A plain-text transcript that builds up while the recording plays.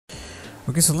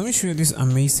Okay, so let me show you this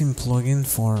amazing plugin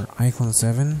for iClone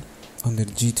 7 under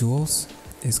G Tools.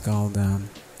 It's called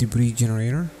Debris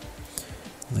Generator.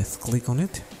 Let's click on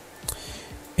it.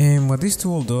 And what this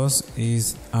tool does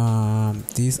is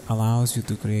this allows you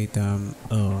to create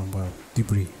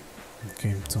debris.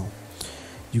 Okay, so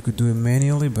you could do it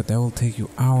manually, but that will take you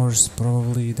hours,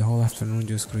 probably the whole afternoon,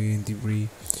 just creating debris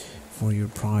for your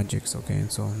projects. Okay,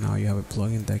 and so now you have a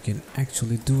plugin that can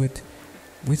actually do it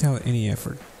without any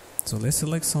effort. So let's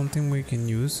select something we can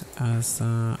use as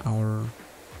our,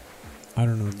 I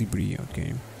don't know, debris.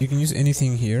 Okay, you can use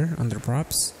anything here under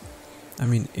props. I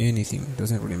mean anything,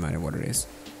 doesn't really matter what it is.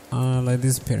 Like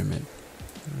this pyramid,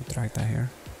 drag that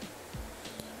here.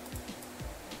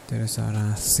 There is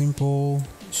a simple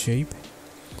shape,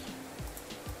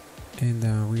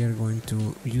 and we are going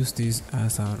to use this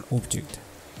as our object.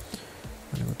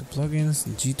 I'm gonna go to plugins,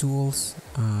 G Tools,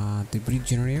 debris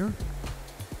generator,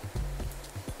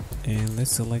 and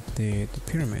let's select the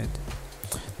pyramid.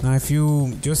 Now if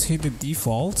you just hit the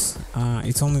defaults,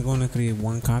 it's only going to create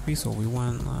one copy, so we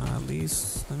want at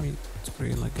least, let me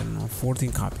create like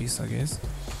 14 copies, I guess.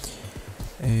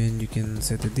 And you can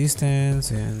set the distance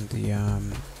and the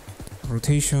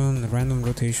rotation, the random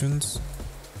rotations,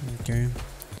 okay,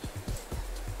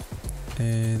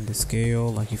 and the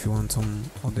scale, like if you want some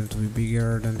of them to be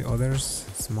bigger than the others,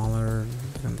 smaller,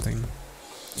 something.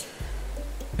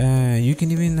 You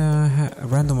can even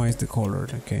randomize the color.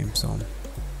 Okay, so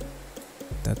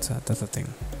that's a thing.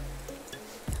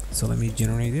 So let me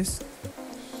generate this,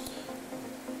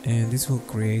 and this will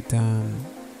create a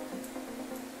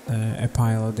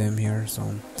pile of them here.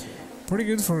 So pretty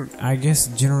good for, I guess,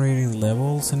 generating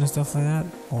levels and stuff like that,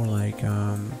 or like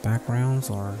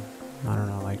backgrounds, or I don't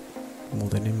know, like, well,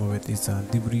 the name of it is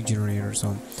debris generator.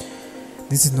 So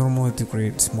this is normally to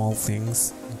create small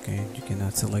things. Okay, you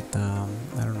can select I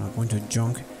don't know, a bunch of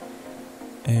junk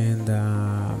and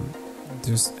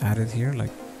just add it here,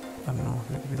 like, I don't know,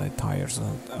 maybe like tires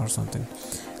or something.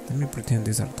 Let me pretend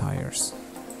these are tires.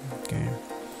 Okay,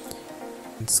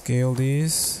 and scale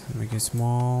this, make it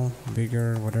small,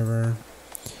 bigger, whatever.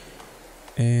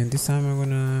 And this time I'm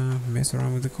gonna mess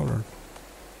around with the color.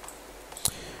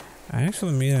 I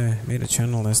actually made a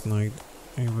channel last night.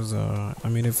 It was I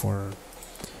made it for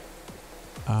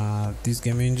this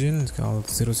game engine. It's called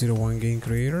 001 Game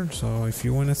Creator. So if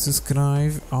you want to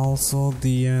subscribe, also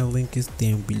the link is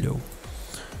down below.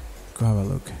 Go have a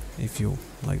look if you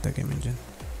like that game engine.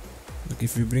 Like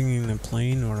if you bring in a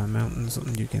plane or a mountain,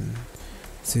 something, you can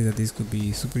see that this could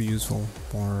be super useful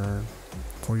for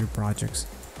your projects.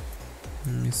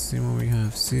 Let me see what we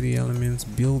have. City elements,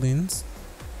 buildings.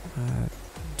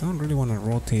 Don't really want to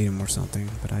rotate them or something,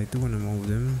 but I do want to move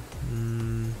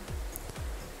them.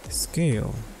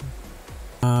 Scale.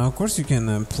 Of course you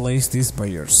can place this by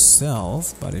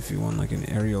yourself, but if you want like an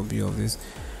aerial view of this,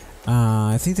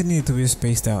 I think they need to be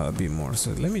spaced out a bit more.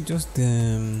 So let me just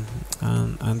undo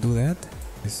that.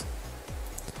 This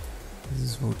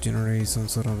will generate some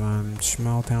sort of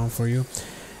small town for you.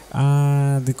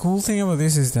 The cool thing about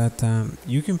this is that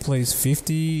you can place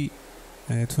 20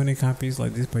 copies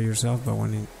like this by yourself, but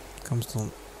when it comes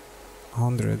to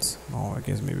hundreds, or I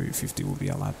guess maybe 50 would be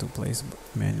a lot to place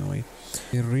manually.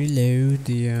 Reload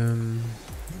the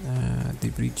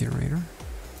debris generator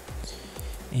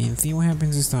and see what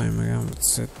happens this time. I'm gonna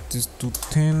set this to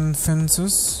 10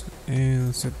 fences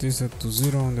and set this to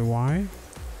 0 on the Y,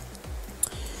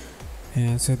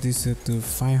 and set this to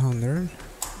 500.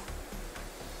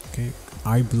 Okay,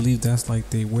 I believe that's like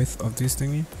the width of this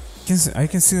thingy. I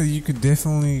can see that you could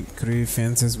definitely create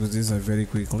fences with this very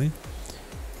quickly.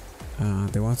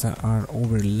 The ones that are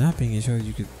overlapping each other,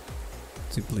 you could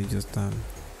simply just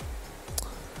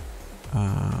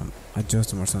adjust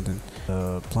them or something.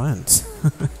 Plants.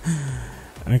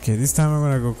 Okay, this time I'm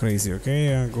gonna go crazy.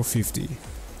 Okay, I'll go 50.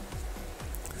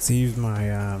 See if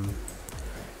my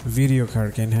video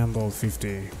card can handle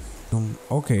 50.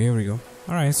 Okay, here we go.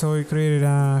 Alright, so we created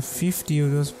 50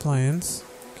 of those plants.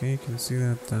 Okay, you can see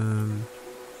that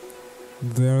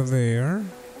they're there,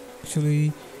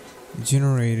 actually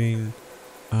generating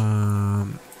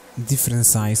different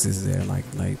sizes there, like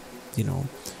you know,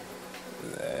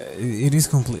 it is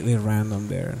completely random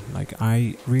there. Like,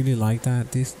 I really like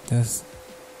that. That's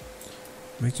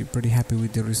makes you pretty happy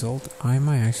with the result. I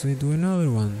might actually do another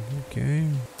one. Okay,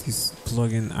 this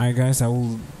plugin, guys, I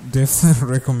will definitely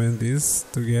recommend this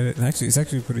to get it. Actually, it's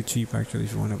actually pretty cheap actually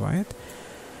if you want to buy it,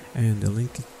 and the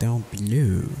link is down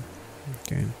below.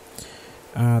 Okay,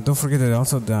 don't forget that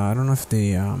also I don't know if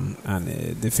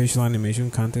the facial animation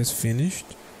contest finished,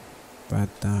 but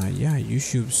yeah, you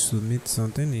should submit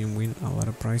something and win a lot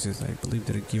of prizes. I believe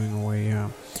they're giving away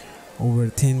over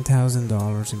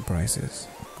 $10,000 in prices.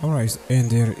 Alright, and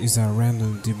there is a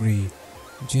random debris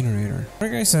generator.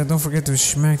 Alright guys, don't forget to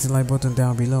smack the like button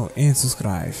down below and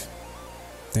subscribe.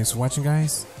 Thanks for watching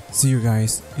guys. See you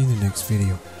guys in the next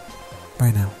video.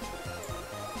 Bye now.